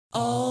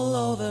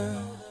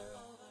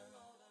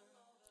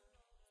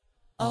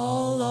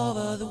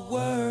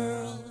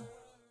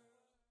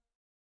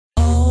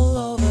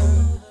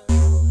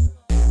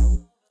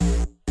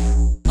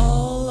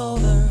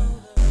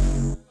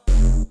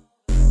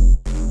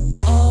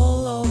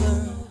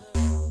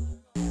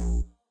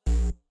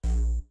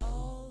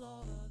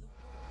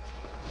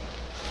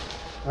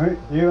Right,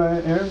 here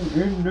I am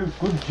in the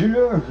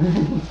Godzilla.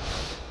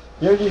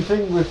 The only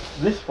thing with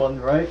this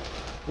one, right,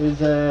 is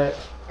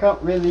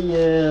can't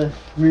really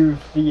move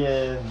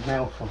the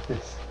mouth of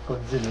this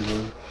Godzilla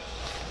though,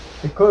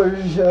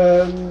 because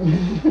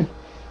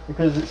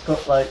because it's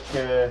got like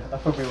I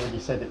probably already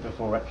said it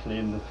before actually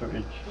in the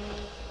footage,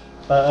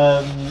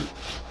 but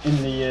in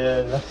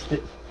the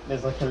elastic,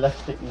 there's like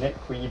elastic neck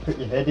where you put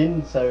your head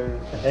in, so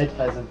the head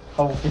has a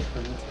whole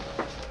different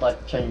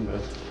like chamber.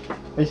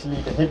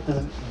 Basically the head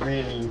doesn't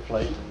really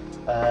inflate,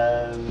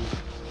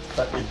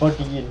 but the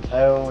body and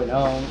tail and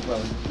arm,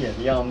 well yeah,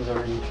 the arms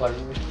are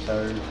enclosed,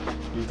 so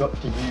you've got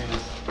to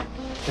use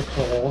the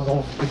claws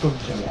of the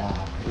Godzilla.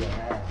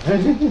 Yeah.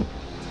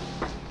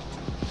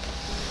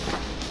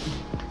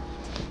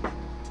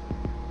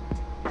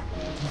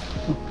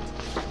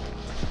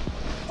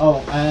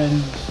 Oh,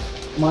 and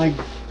my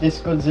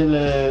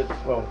Godzilla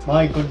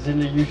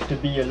used to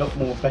be a lot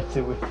more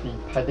better with the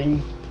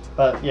padding,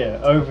 but yeah,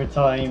 over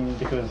time,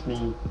 because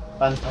me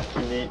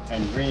unpacking it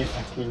and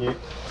repacking it,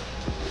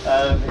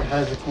 it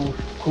has of course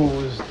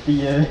caused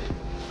the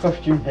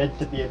costume head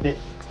to be a bit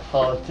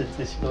hard to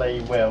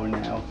display well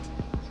now.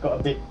 It's got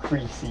a bit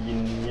creasy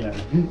and, you know,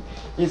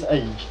 it's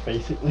aged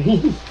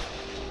basically.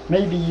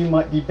 Maybe you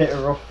might be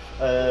better off,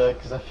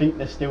 because I think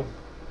they're still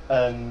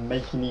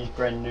making these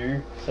brand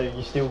new, so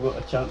you still got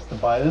a chance to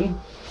buy them.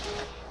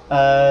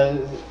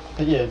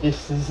 But yeah,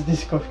 this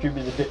costume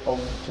is a bit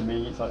old to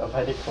me. It's like I've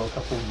had it for a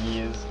couple of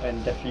years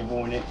and definitely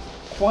worn it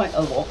quite a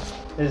lot.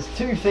 There's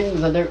two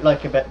things I don't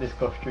like about this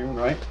costume,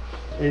 right?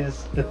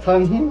 Is the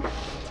tongue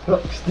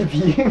blocks the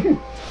view.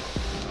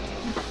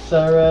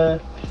 So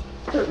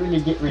don't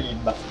really get really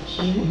much,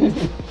 you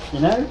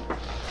know?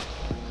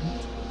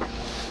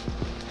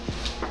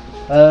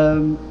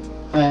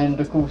 And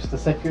of course the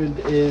second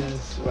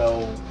is,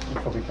 well, you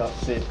probably can't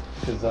see it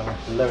because I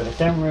have to lower the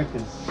camera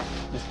because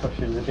this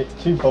costume is a bit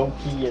too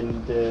bulky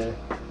and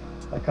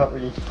I can't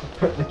really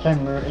put the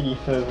camera any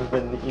further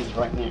than it is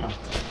right now.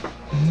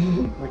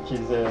 Which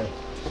is,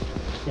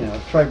 you know,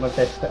 I've tried my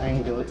best to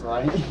angle it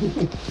right.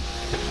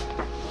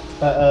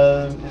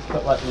 But it's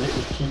got like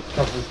little cheap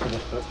covers for the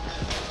foot,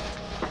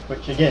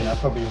 which again I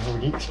probably have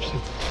already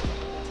explained.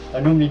 I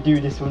normally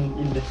do this one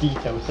in the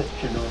detail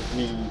section of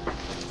me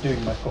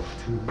doing my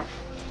costume.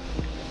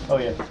 Oh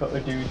yeah, got to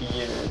do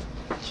the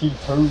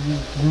Chaptor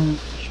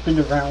spin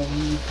around.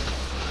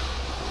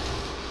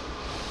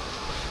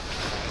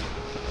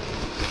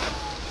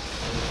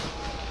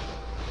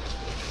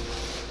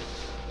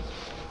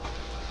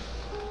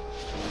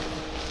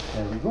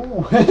 There we go.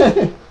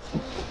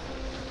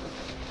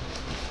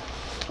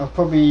 I'll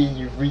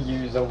probably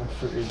reuse old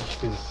footage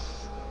because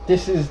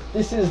this is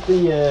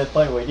the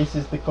by the way, this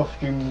is the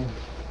costume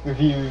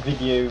review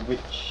video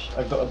which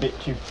I got a bit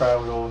too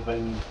proud of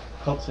and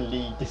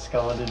constantly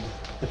discarded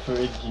the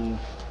footage and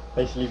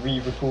basically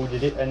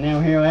re-recorded it, and now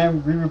here I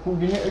am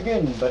re-recording it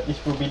again, but this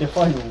will be the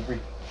final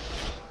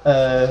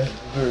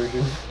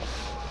version.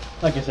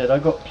 Like I said, I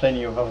got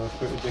plenty of other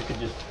footage, I could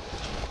just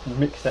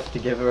mix that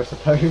together I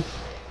suppose.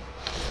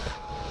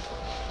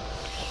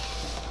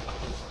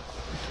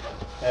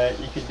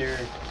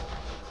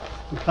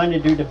 You kind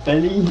of do the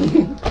belly,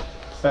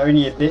 but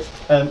only a bit.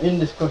 In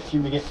this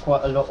costume you get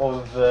quite a lot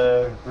of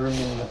room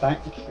in the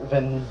back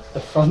than the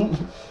front.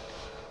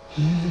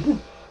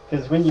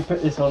 Because when you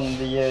put this on,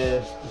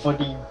 the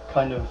body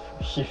kind of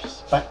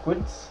shifts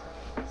backwards,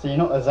 so you're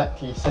not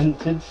exactly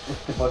centered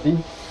with the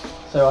body.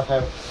 So I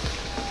have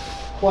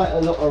quite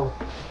a lot of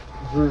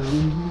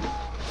room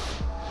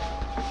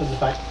for the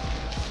back,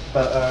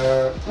 but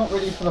not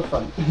really for the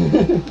front.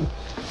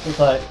 It's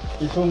like,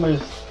 it's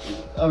almost,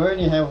 I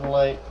only have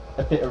like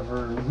a bit of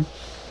room.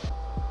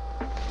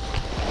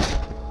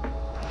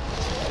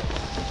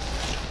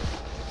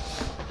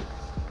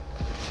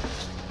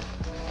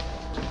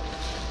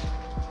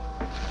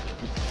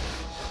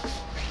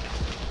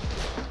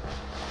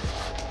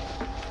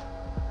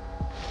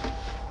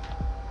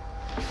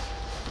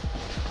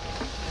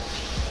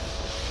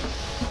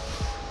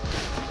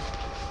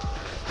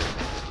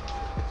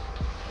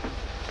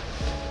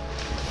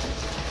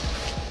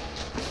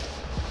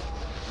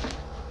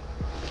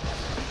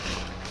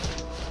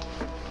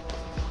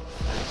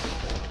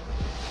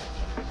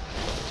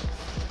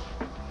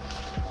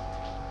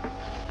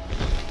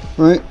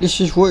 Right, this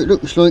is what it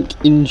looks like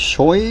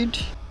inside.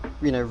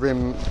 You know,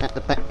 rim at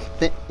the back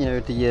bit, you know,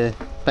 the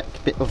back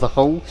bit of the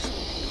hole.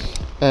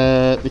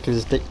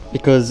 Because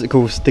of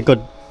course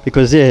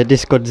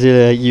this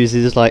Godzilla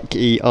uses like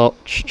a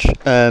arched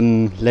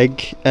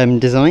leg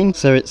design,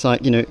 so it's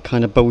like, you know, it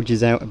kind of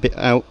bulges out a bit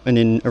out and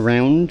then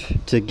around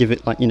to give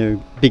it like, you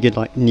know, bigger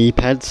like knee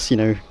pads, you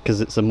know, because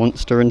it's a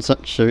monster and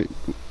such, so it,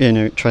 you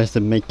know, it tries to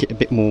make it a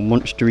bit more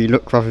monstery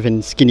look rather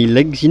than skinny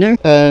legs, you know.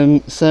 Yeah,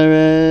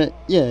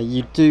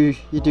 you do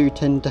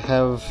tend to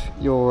have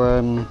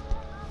your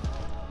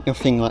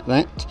thing like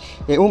that.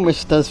 It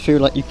almost does feel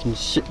like you can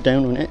sit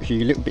down on it. Actually,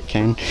 you a little bit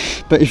can,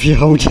 but if you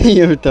hold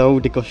you have to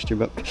hold the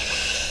costume up.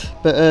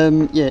 But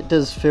yeah, it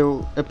does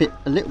feel a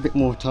little bit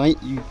more tight.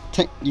 You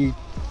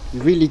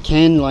You really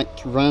can like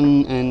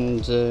run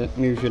and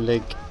move your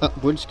leg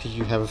upwards because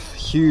you have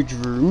huge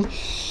room.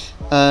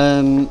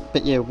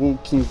 But yeah,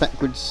 walking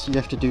backwards you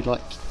have to do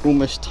like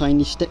almost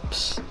tiny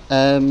steps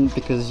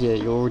because yeah,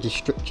 you're already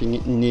stretching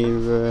it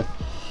near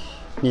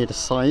the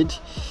side.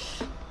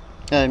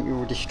 You're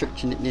already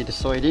stretching it near the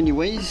side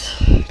anyways.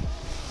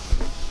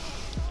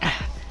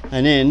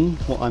 And then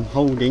what I'm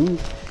holding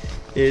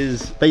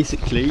is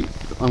basically,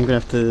 I'm gonna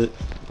have to,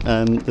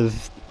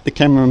 the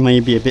camera may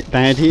be a bit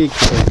bad here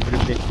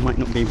because I might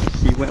not be able to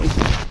see well.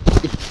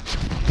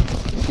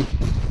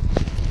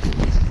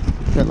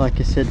 But like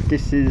I said,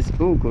 this is,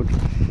 oh god,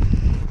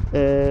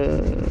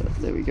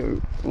 there we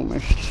go,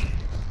 almost.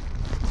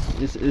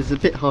 This is a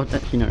bit hard to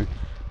actually know.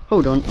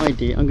 Hold on,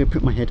 idea, I'm gonna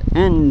put my head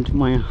and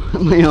my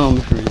arm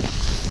through.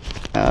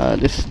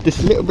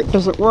 This little bit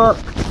doesn't work.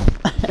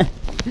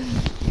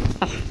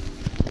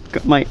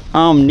 Got my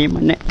arm near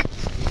my neck.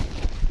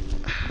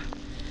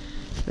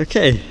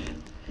 Okay,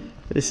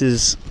 this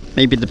is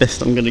maybe the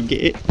best I'm gonna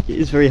get it. It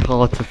is very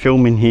hard to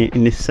film in here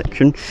in this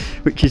section,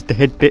 which is the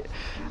head bit.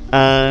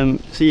 So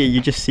yeah,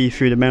 you just see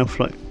through the mouth,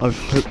 like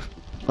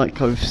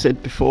I've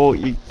said before.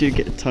 You do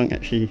get the tongue.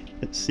 Actually,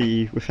 let's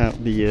see without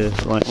the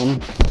light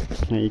on.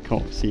 Now you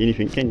can't see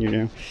anything, can you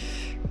now?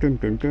 Dun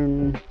dun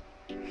dun.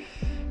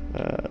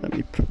 Let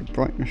me put the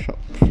brightness up.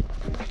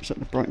 Is that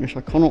the brightness?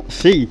 I cannot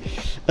see.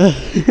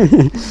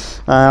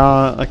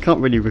 I can't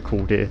really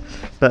record here,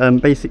 but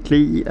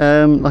basically,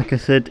 like I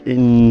said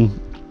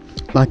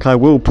like I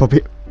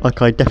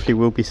definitely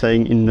will be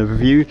saying in the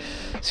review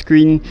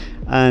screen,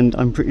 and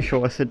I'm pretty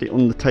sure I said it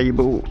on the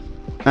table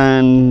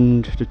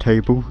and the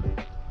table.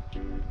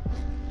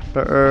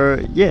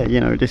 But yeah, you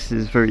know, this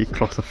is very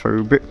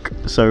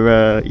claustrophobic,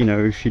 so you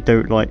know, if you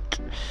don't like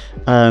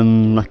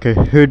a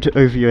hood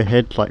over your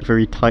head, like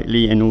very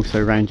tightly, and also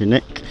around your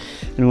neck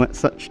and all that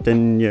such,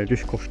 then yeah,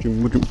 this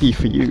costume wouldn't be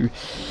for you.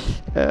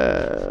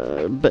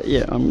 But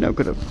yeah, I'm now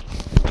gonna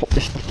pop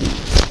this back in.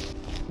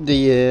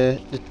 The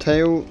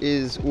tail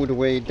is all the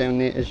way down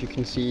there, as you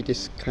can see,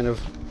 this kind of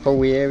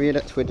holy area,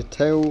 that's where the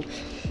tail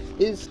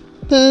is.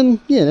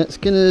 Yeah, that's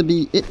gonna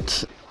be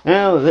it.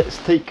 Now let's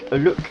take a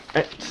look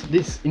at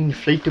this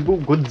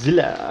inflatable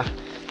Godzilla.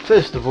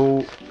 First of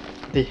all,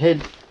 the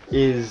head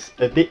is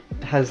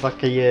has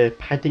like a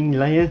padding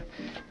layer.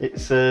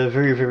 It's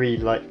very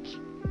like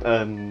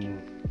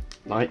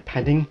light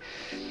padding.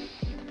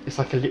 It's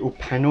like a little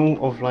panel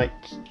of like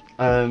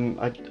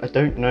I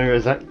don't know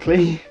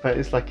exactly, but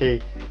it's like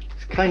it's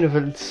kind of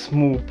a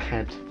small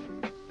pad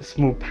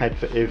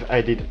that they've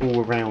added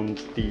all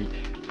around the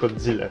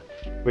Godzilla,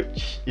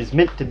 which is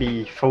meant to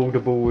be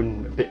foldable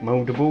and a bit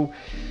moldable,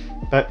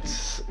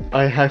 but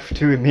I have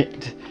to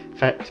admit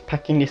that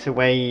packing this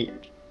away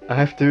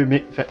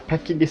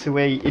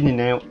in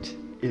and out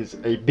is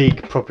a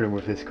big problem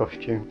with this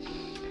costume,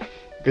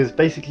 because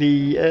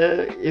basically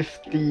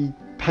if the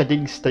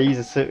padding stays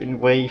a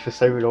certain way for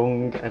so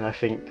long, and I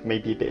think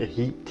maybe a bit of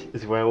heat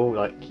as well,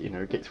 like, you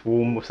know, it gets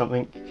warm or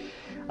something,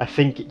 I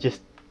think it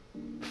just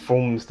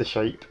forms the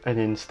shape and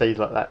then stays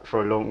like that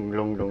for a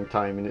long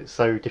time, and it's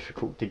so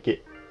difficult to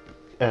get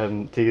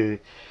to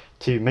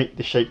make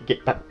the shape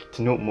get back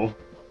to normal.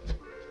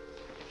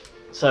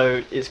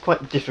 So it's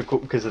quite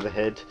difficult because of the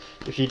head.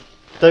 If you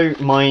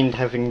don't mind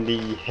having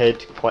the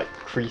head quite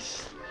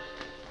creasy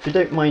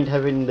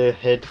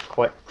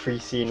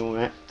and all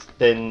that,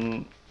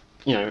 then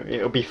you know,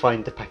 it'll be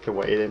fine to pack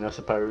away then, I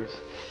suppose.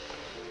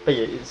 But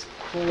yeah, it's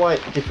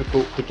quite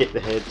difficult to get the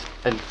head,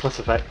 and plus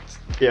the fact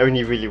it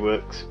only really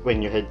works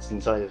when your head's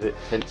inside of it,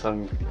 hence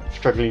I'm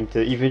struggling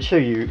to even show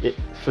you it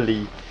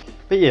fully.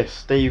 But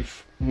yes,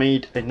 they've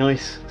made a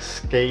nice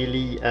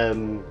scaly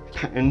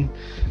pattern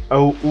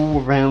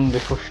all around the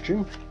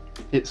costume.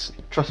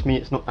 Trust me,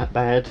 it's not that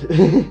bad.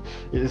 It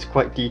is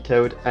quite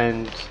detailed,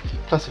 and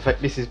plus the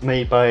fact this is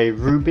made by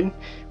Rubin,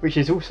 which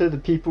is also the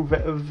people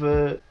that have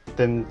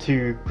them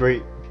two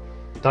great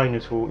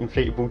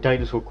inflatable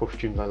dinosaur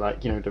costumes I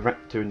like, you know, the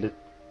Raptor and the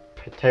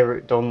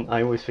Pterodon.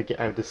 I always forget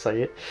how to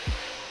say it.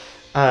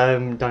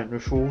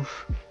 Dinosaurs,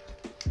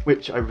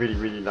 which I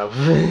really love.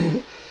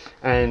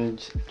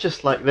 And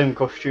just like them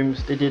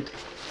costumes, they did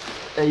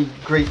a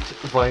great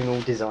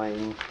vinyl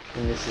design,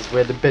 and this is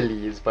where the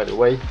belly is, by the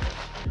way.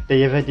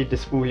 They have added the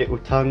small little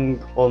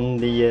tongue on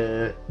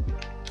the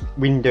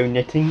window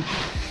netting,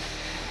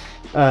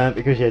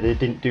 because yeah, they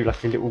didn't do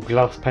like a little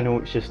glass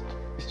panel. It's just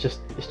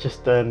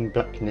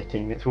black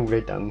netting. That's all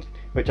they've done,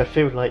 which I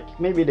feel like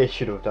maybe they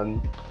should have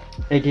done.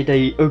 They did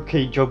a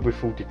okay job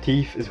with all the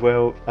teeth as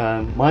well.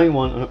 My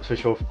one, I'm not so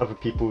sure if other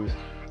people's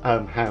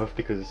have,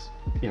 because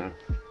you know,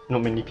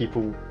 not many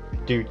people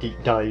do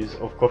deep dives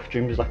of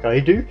costumes like I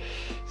do,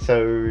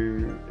 so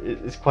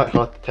it's quite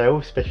hard to tell,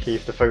 especially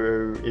if the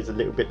photo is a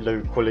little bit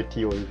low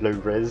quality or low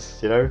res,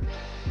 you know.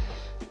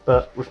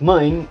 But with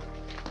mine,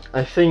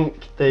 I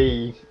think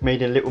they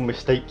made a little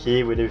mistake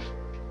here where they've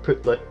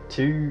put like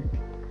two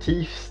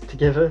teeth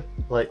together,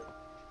 like,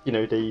 you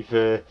know,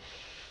 they've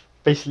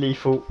basically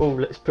thought, oh,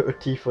 let's put a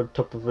teeth on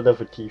top of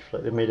another teeth,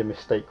 like they made a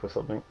mistake or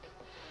something.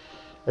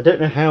 I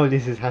don't know how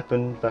this has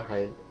happened, but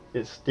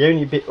It's the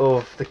only bit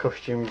of the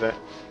costume that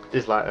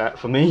is like that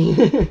for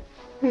me.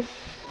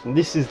 And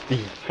this is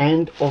the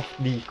hand of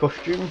the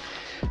costume.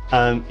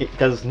 It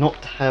does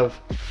not have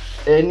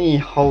any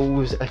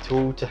holes at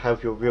all to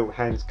have your real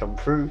hands come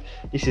through.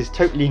 This is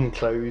totally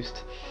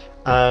enclosed.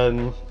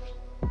 So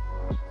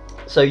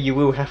you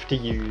will have to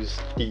use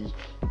the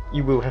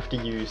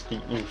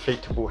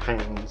inflatable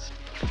hands.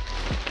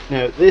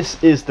 Now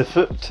this is the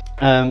foot.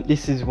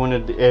 This is one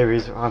of the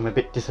areas I'm a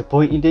bit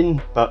disappointed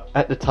in, but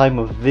at the time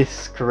of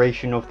this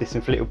creation of this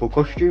inflatable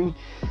costume,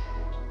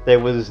 there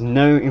was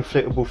no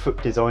inflatable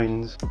foot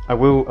designs. I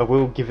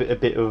will give it a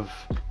bit of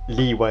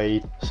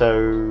leeway. So,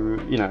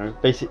 you know,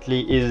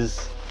 basically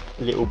is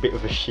a little bit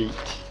of a sheet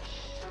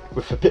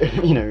with a bit,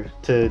 you know,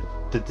 to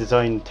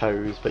design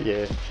toes, but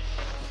yeah,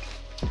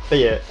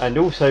 and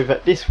also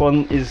that this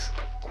one is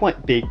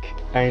quite big,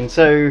 and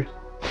so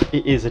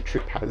it is a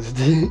trip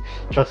hazard.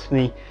 Trust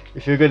me,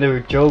 if you're going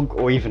to jog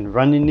or even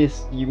run in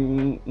this,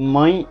 you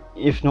might,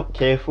 if not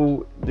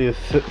careful, the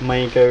foot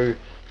may go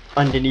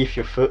underneath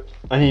your foot.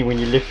 I mean, when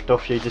you lift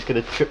off, you're just going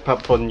to trip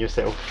up on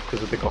yourself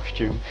because of the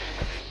costume.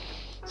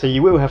 So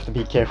you will have to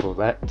be careful of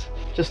that.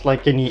 Just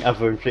like any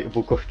other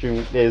inflatable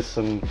costume, there's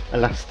some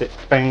elastic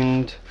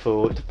band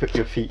to put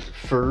your feet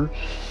through.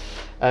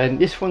 And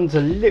this one's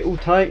a little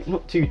tight,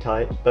 not too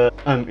tight, but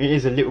it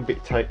is a little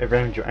bit tight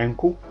around your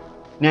ankle.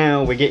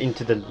 Now we're getting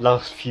to the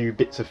last few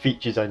bits of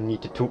features I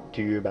need to talk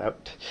to you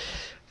about.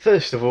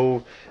 First of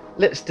all,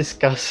 let's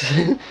discuss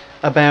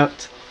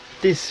about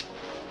this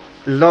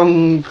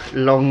long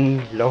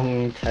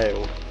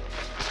tail.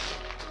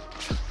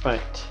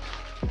 Right,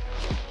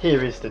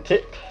 here is the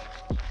tip,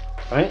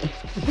 right?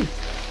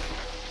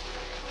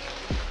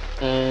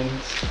 And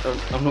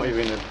I'm not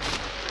even gonna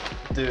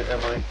do it,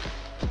 am I?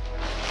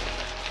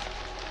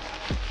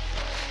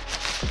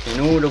 In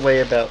all the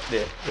way about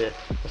there,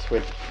 that's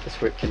where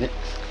it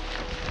connects.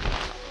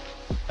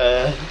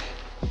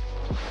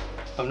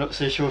 I'm not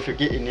so sure if you're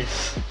getting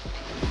this.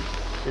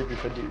 Maybe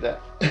if I do that.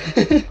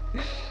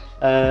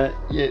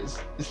 Yeah,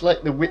 it's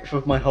like the width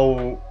of my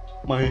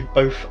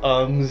both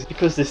arms,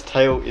 because this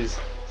tail is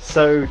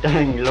so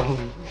dang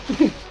long.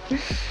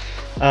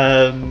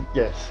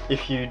 Yes,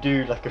 if you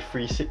do like a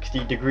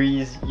 360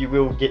 degrees, you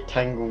will get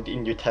tangled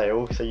in your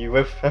tail, so you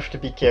have to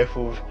be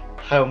careful of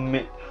how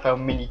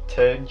many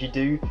turns you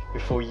do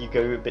before you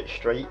go a bit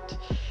straight.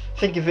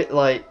 Think of it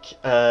like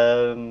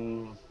a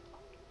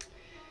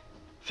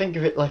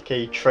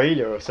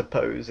trailer, I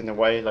suppose, in a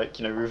way, like,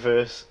 you know,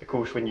 reverse. Of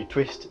course, when you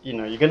twist, you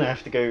know, you're gonna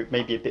have to go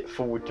maybe a bit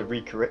forward to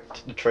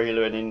recorrect the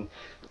trailer and then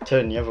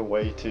turn the other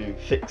way to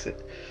fix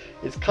it.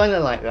 It's kind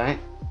of like that,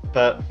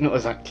 but not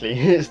exactly.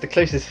 It's the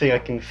closest thing I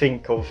can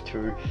think of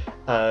to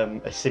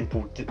a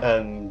simple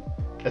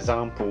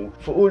example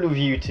for all of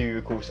you to,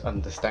 of course,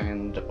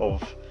 understand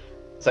of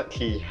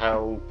exactly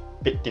how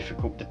bit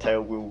difficult the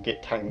tail will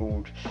get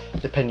tangled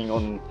depending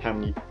on how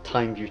many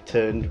times you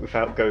turned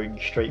without going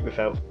straight,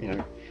 without, you know,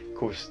 of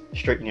course,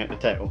 straightening out the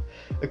tail.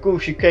 Of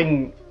course you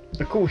can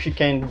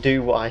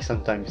do what I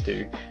sometimes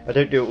do. I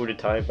don't do it all the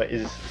time, but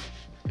it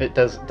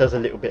does a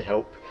little bit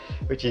help,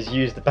 which is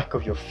use the back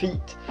of your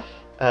feet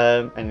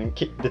and then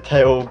kick the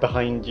tail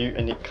behind you,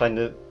 and it kind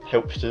of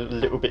helps to a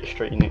little bit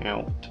straighten it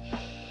out.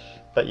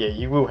 But yeah,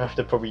 you will have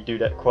to probably do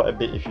that quite a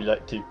bit if you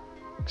like to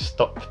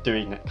stop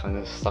doing that kind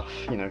of stuff,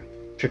 you know,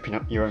 tripping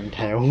up your own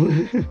tail.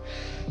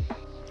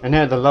 And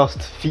now the last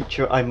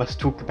feature I must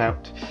talk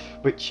about,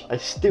 which I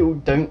still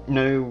don't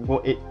know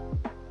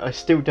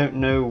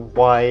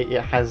why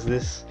it has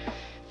this,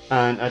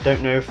 and I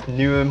don't know if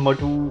newer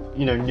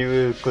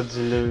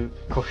Godzilla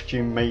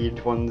costume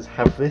made ones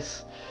have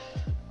this.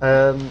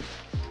 But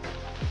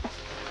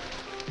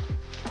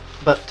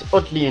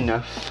oddly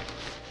enough,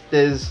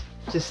 there's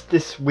just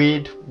this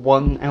weird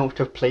one out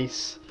of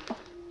place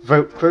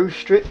Velcro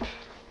strip.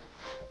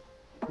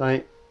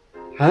 Like,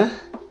 huh?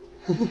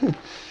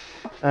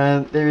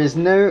 There is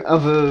no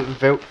other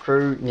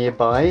Velcro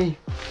nearby.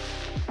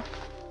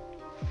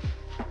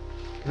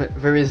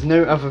 There is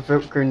no other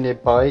Velcro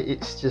nearby.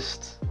 It's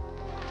just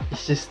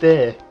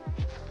there.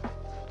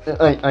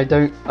 I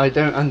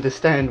don't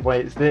understand why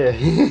it's there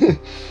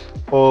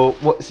or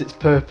what's its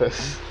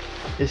purpose.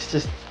 It's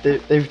just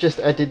they've just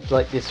added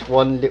like this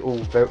one little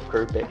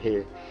Velcro bit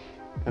here,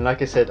 and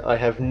like I said, I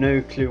have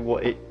no clue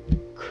what it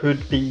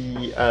could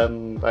be,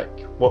 like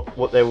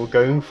what they were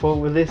going for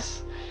with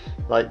this.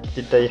 Like,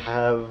 did they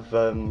have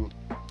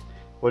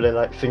were they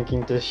like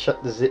thinking to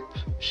shut the zip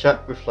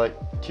shut with like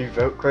two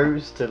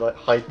Velcros to like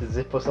hide the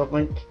zip or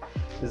something?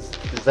 Is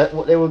that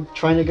what they were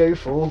trying to go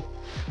for?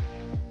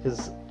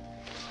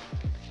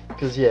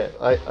 Because yeah,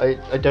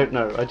 I don't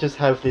know. I just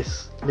have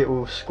this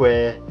little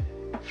square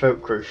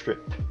Velcro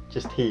strip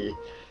just here,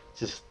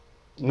 just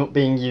not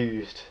being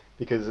used,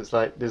 because it's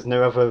like there's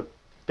no other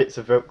bits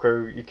of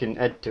Velcro you can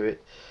add to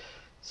it.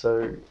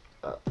 So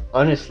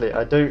honestly,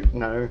 I don't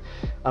know.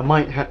 I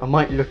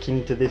might look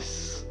into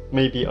this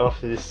maybe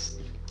after this.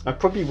 I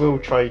probably will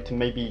try to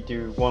maybe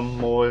do one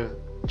more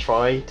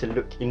try to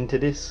look into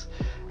this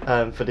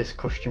for this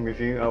costume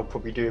review. I'll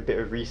probably do a bit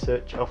of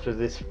research after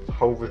this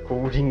whole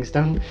recording's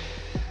done.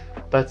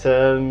 But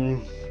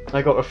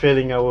I got a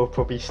feeling I will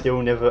probably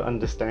still never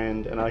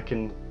understand, and I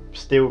can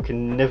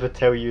never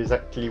tell you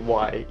exactly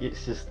why.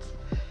 It's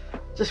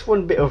just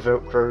one bit of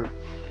Velcro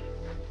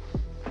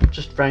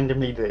just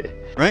randomly there.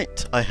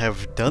 Right, I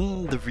have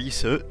done the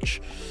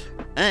research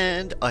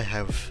and I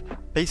have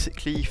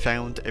basically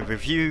found a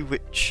review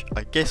which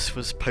I guess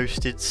was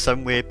posted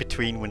somewhere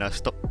between when I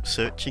stopped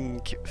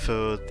searching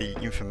for the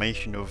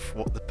information of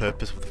what the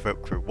purpose of the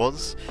Velcro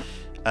was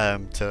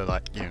to,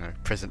 like, you know,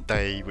 present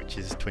day, which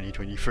is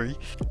 2023.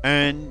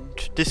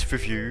 And this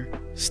review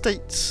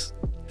states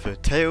the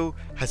tail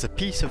has a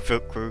piece of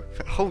Velcro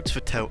that holds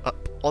the tail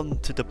up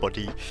onto the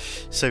body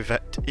so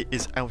that it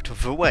is out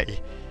of the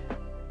way.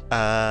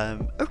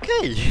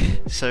 Okay,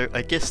 so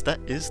I guess that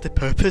is the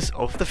purpose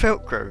of the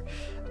Velcro.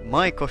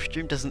 My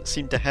costume doesn't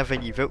seem to have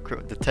any Velcro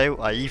at the tail.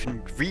 I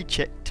even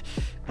rechecked,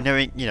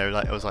 knowing, you know,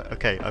 like, I was like,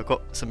 okay, I've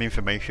got some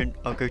information,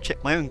 I'll go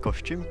check my own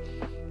costume.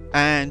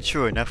 And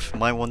sure enough,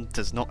 my one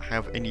does not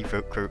have any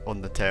Velcro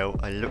on the tail.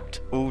 I looked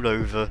all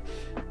over,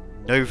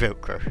 no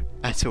Velcro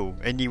at all,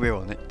 anywhere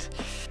on it.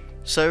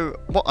 So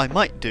what I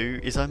might do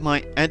is I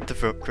might add the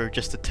Velcro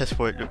just to test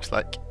what it looks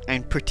like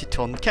and put it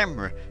on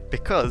camera,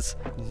 because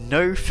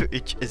no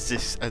footage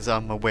exists, as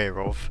I'm aware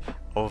of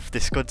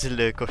this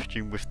Godzilla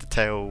costume with the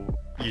tail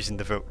using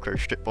the Velcro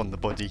strip on the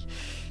body.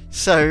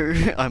 So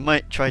I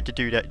might try to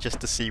do that just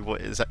to see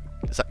what it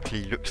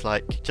exactly looks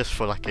like, just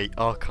for like a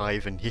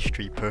archive and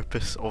history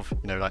purpose of,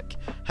 you know, like,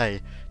 hey,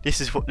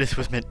 this is what this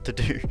was meant to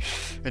do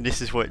and this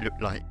is what it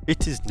looked like.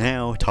 It is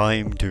now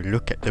time to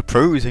look at the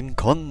pros and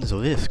cons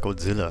of this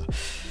Godzilla.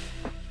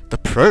 The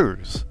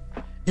pros.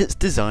 Its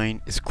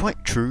design is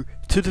quite true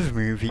to the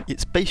movie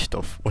it's based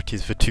off, what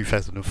is the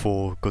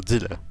 2004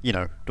 Godzilla, you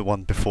know, the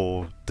one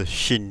before the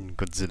Shin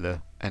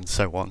Godzilla and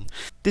so on.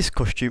 This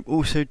costume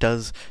also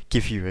does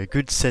give you a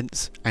good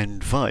sense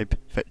and vibe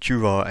that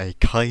you are a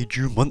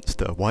kaiju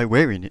monster while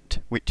wearing it,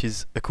 which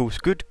is of course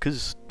good,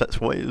 because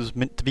that's what it was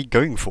meant to be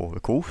going for,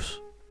 of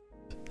course.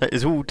 That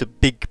is all the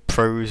big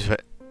pros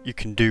that you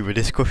can do with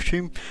this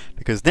costume,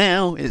 because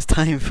now it's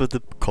time for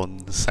the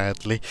cons,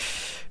 sadly.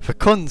 The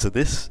cons of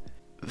this: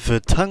 the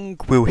tongue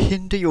will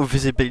hinder your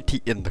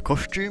visibility in the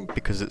costume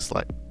because it's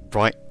like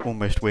right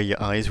almost where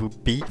your eyes will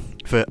be.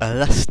 The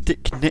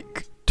elastic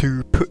neck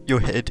to put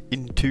your head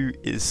into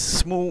is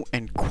small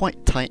and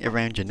quite tight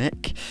around your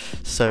neck,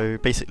 so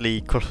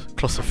basically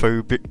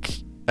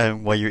claustrophobic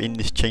while you're in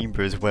this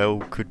chamber as well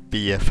could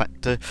be a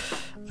factor.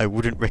 I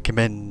wouldn't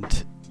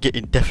recommend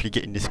definitely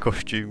getting this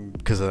costume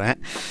because of that,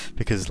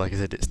 because like I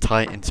said, it's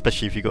tight, and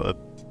especially if you've got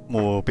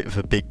a bit of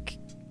a big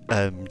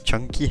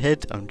chunky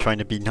head. I'm trying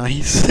to be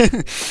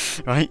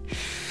nice, right?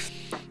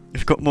 If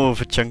you've got more of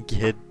a chunky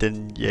head,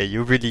 then yeah,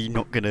 you're really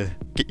not gonna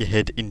get your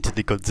head into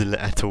the Godzilla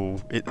at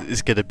all.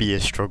 It's gonna be a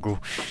struggle,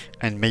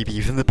 and maybe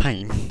even the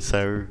pain.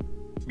 So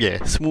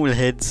yeah, smaller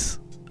heads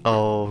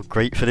are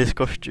great for this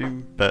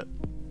costume, but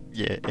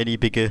yeah, any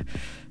bigger,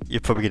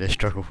 you're probably gonna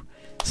struggle.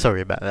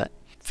 Sorry about that.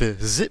 The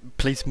zip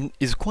placement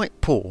is quite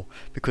poor,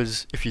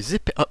 because if you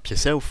zip it up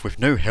yourself with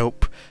no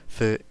help,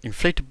 the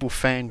inflatable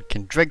fan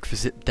can drag the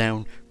zip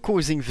down,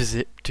 causing the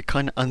zip to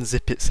kind of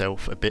unzip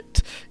itself a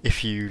bit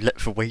if you let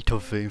the weight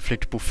of the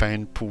inflatable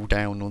fan pull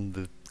down on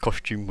the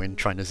costume when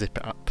trying to zip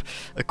it up.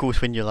 Of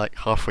course, when you're like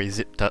halfway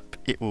zipped up,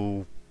 it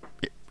will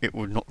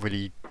not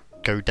really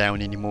go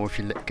down anymore if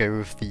you let go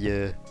of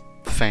the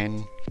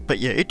fan. But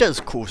yeah, it does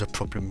cause a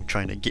problem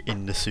trying to get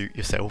in the suit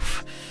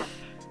yourself.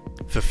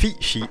 The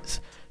feet sheets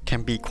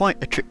can be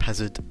quite a trip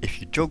hazard if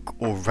you jog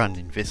or run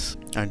in this,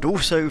 and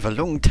also the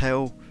long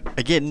tail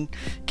again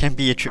can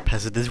be a trip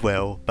hazard as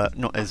well, but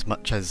not as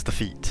much as the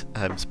feet,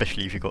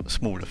 especially if you've got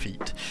smaller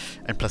feet.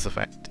 And plus the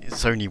fact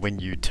it's only when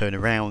you turn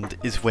around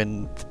is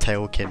when the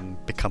tail can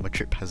become a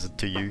trip hazard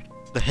to you.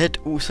 The head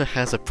also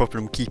has a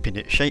problem keeping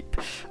its shape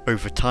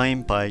over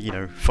time by, you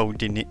know,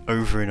 folding it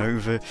over and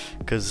over,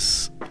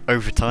 because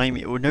over time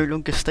it will no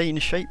longer stay in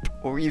shape,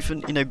 or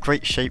even in a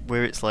great shape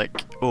where it's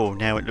like, oh,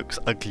 now it looks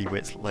ugly where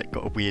it's like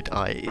got a weird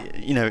eye.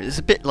 You know, it's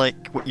a bit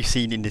like what you've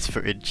seen in this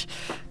footage.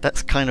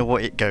 That's kind of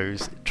what it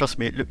goes. Trust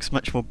me, it looks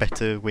much more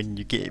better when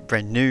you get it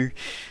brand new,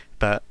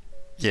 but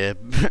yeah,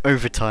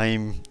 over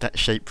time that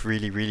shape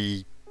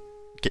really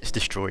gets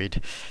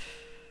destroyed.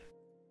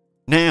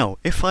 Now,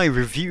 if I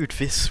reviewed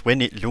this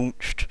when it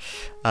launched,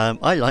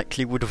 I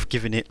likely would have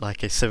given it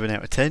like a 7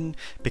 out of 10,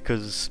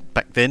 because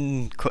back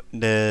then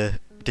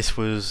this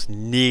was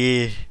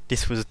near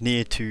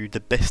to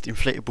the best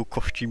inflatable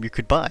costume you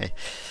could buy.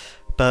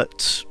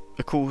 But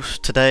of course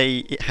today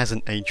it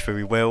hasn't aged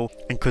very well,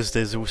 and because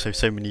there's also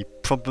so many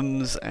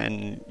problems,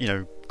 and you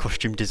know,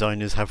 costume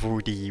designers have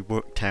already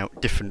worked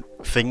out different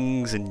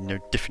things and, you know,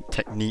 different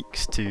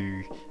techniques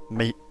to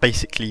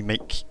basically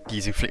make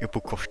these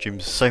inflatable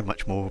costumes so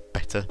much more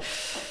better.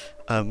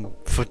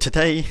 For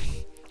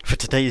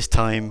today's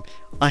time,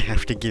 I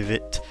have to give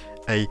it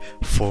a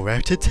 4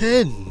 out of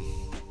 10.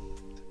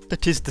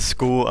 That is the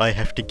score I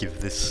have to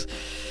give this.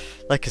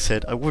 Like I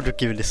said, I would have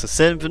given this a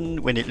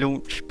 7 when it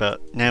launched, but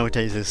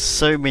nowadays there's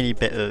so many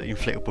better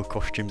inflatable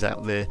costumes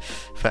out there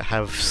that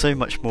have so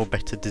much more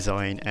better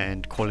design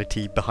and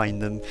quality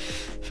behind them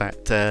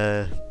that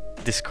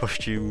this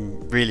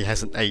costume really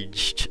hasn't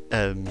aged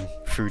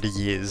through the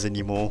years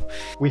anymore.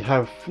 We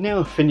have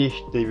now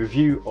finished the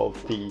review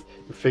of the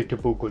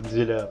Inflatable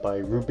Godzilla by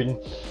Ruben.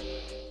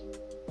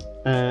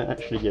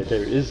 Actually, yeah,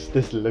 there it is.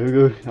 This is the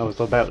logo. I was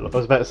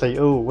about to say,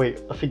 oh wait,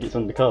 I think it's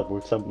on the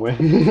cardboard somewhere.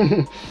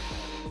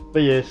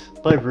 But yes,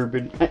 by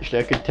Ruben. Actually,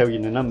 I could tell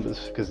you the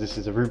numbers because this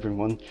is a Ruben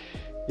one.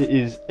 It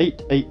is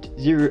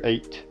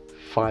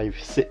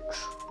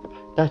 880856.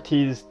 That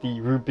is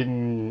the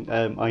Ruben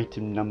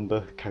item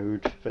number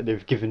code that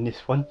they've given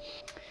this one.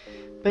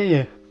 But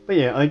yeah,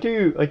 I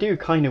do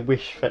kind of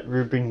wish that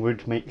Ruben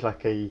would make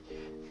like a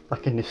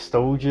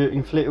nostalgia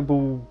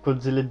inflatable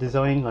Godzilla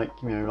design. Like,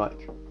 you know,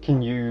 like,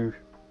 can you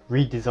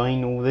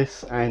redesign all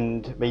this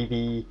and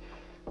maybe,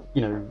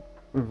 you know,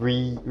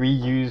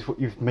 reuse what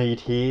you've made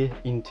here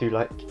into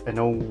like an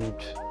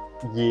old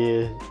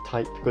year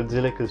type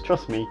Godzilla? Because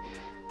trust me,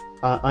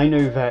 I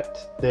know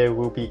that there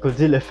will be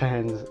Godzilla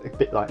fans a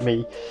bit like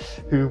me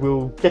who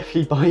will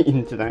definitely buy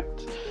into that.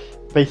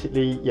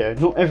 Basically, yeah,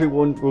 not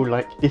everyone will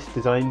like this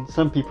design.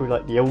 Some people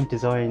like the old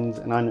designs,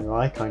 and I know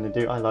I kind of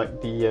do. I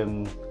like the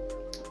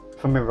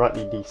if I remember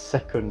rightly, the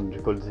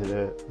second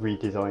Godzilla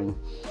redesign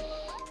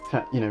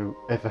that, you know,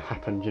 ever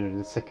happened, you know,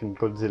 the second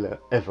Godzilla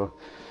ever.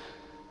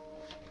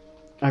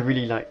 I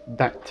really like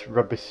that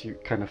rubber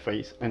suit kind of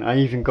face, and I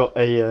even got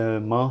a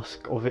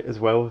mask of it as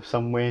well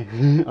somewhere.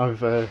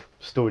 I've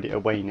stored it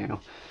away now.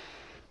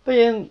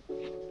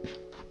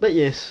 But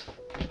yes,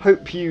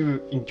 hope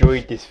you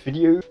enjoyed this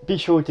video. Be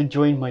sure to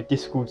join my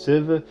Discord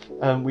server.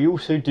 We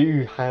also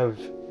do have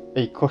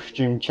a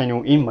costume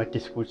channel in my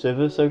Discord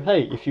server, so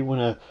hey, if you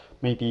want to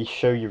maybe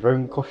show your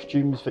own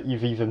costumes that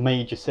you've either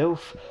made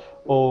yourself,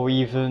 or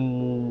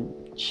even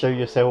show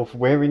yourself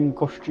wearing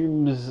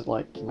costumes,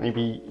 like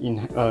maybe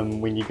in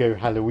when you go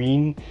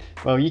Halloween,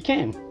 well, you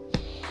can.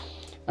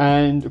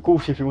 And of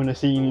course, if you want to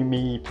see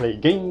me play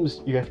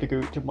games, you have to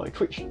go to my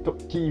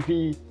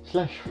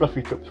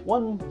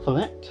twitch.tv/fluffytops1 for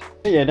that.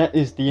 But yeah, that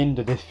is the end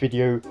of this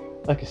video.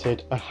 Like I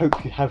said, I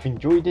hope you have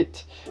enjoyed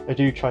it. I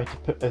do try to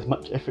put as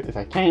much effort as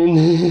I can.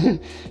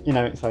 You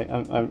know, it's like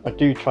I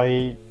do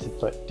try to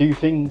like do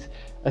things.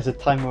 As a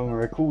time when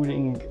we're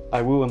recording,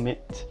 I will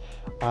admit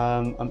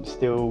I'm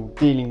still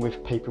dealing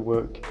with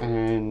paperwork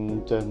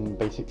and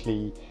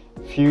basically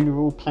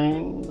funeral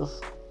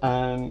plans.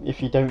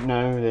 If you don't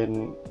know,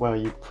 then well,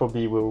 you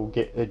probably will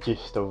get a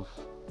gist of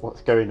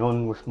what's going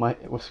on with my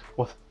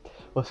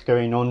what's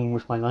going on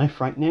with my life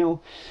right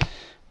now.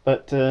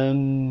 But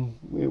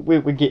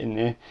we're getting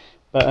there.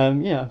 But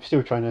yeah, I'm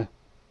still trying to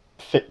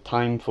fit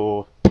time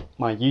for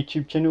my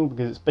YouTube channel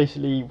because it's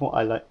basically what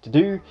I like to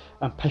do.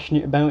 I'm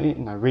passionate about it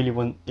and I really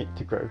want it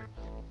to grow.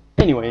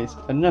 Anyways,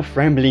 enough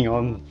rambling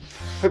on.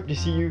 Hope to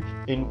see you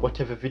in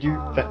whatever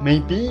video that may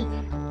be,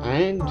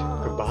 and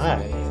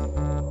goodbye.